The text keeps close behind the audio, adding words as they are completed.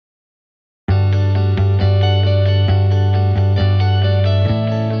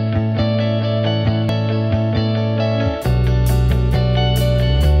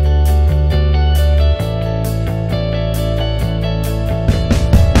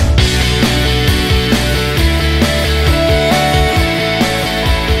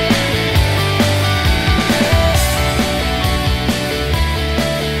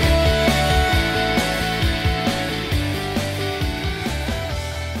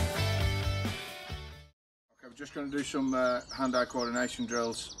Just going to do some hand-eye coordination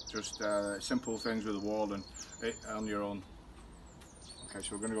drills, just simple things with the wall and it on your own. Okay,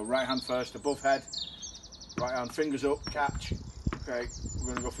 so we're going to go right hand first, above head, right hand, fingers up, catch. Okay, we're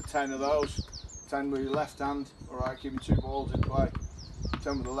going to go for 10 of those. 10 with your left hand, alright, keeping 2 balls in play.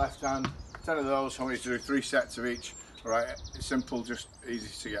 10 with the left hand, 10 of those. I want you to do 3 sets of each. Alright, it's simple, just easy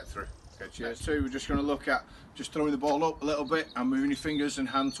to get through. Okay, cheers. Two, we're just going to look at just throwing the ball up a little bit and moving your fingers and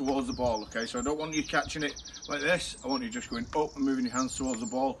hand towards the ball. Okay, so I don't want you catching it like this. I want you just going up and moving your hands towards the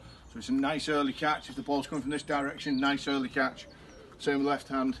ball. So it's a nice early catch. If the ball's coming from this direction, nice early catch. Same with left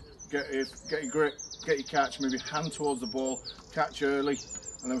hand. Get your grip, get your catch, move your hand towards the ball, catch early,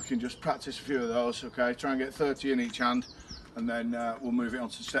 and then we can just practice a few of those. Okay, try and get 30 in each hand, and then we'll move it on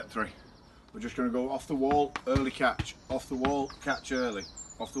to step 3. We're just going to go off the wall, early catch, off the wall, catch early,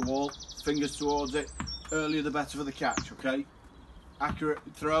 off the wall, fingers towards it, earlier the better for the catch. Okay, accurate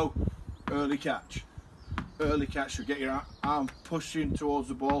throw, early catch, so get your arm pushing towards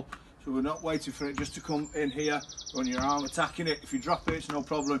the ball, so we're not waiting for it just to come in here on your arm attacking it. If you drop it, it's no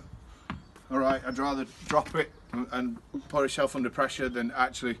problem. Alright, I'd rather drop it and put yourself under pressure than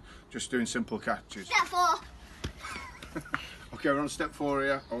actually just doing simple catches. Step 4. Okay, we're on step 4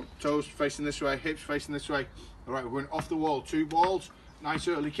 here. Toes facing this way, hips facing this way. Alright, we're going off the wall, 2 balls, nice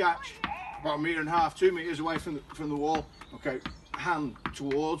early catch, about 1.5 meters, 2 meters away from the wall. Okay, hand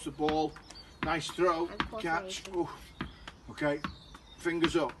towards the ball, nice throw, catch. Ooh. Okay,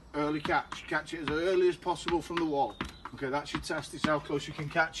 fingers up, early catch, catch it as early as possible from the wall. Okay, that's your test, it's how close you can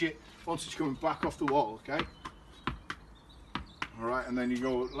catch it once it's coming back off the wall. Okay, alright, and then you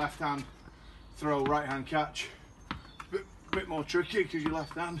go left hand throw, right hand catch. Bit more tricky because you're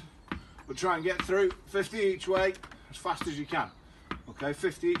left hand, but try and get through 50 each way as fast as you can. Okay,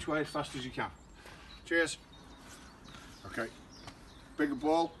 50 each way as fast as you can. Cheers. Okay, bigger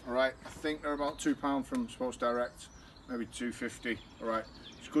ball. Alright, I think they're about £2 from Sports Direct, maybe £2.50. Alright,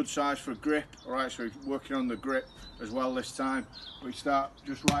 it's good size for a grip. Alright, so we're working on the grip as well this time. We start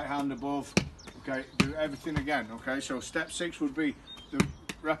just right hand above. Okay, do everything again. Okay, so step 6 would be to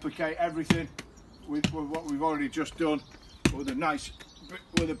replicate everything with what we've already just done, with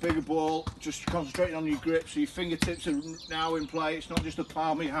a bigger ball. Just concentrating on your grip, so your fingertips are now in play. It's not just the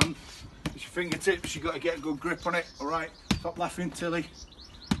palm of your hand, it's your fingertips. You've got to get a good grip on it. Alright, stop laughing, Tilly,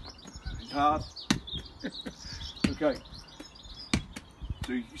 it's hard. Okay,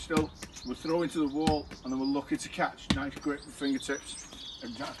 so we'll throw into the wall and then we're looking to catch. Nice grip with fingertips,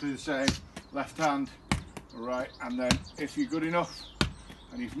 exactly the same. Left hand. Alright, and then if you're good enough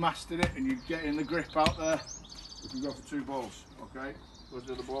and you've mastered it and you're getting the grip out there, we can go for 2 balls. Okay, where's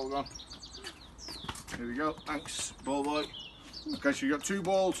the other ball gone? Here we go, thanks ball boy. Okay, so you got 2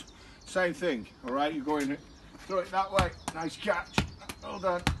 balls, same thing. Alright, you're going, throw it that way, nice catch, well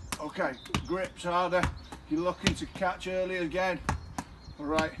done. Okay, grip's harder, you're looking to catch early again.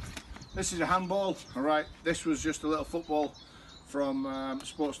 Alright, this is a handball. Alright, this was just a little football from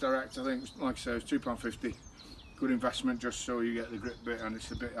Sports Direct. I think, like I said, it's £2.50. Good investment just so you get the grip bit, and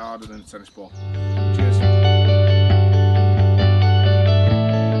it's a bit harder than a tennis ball. Cheers.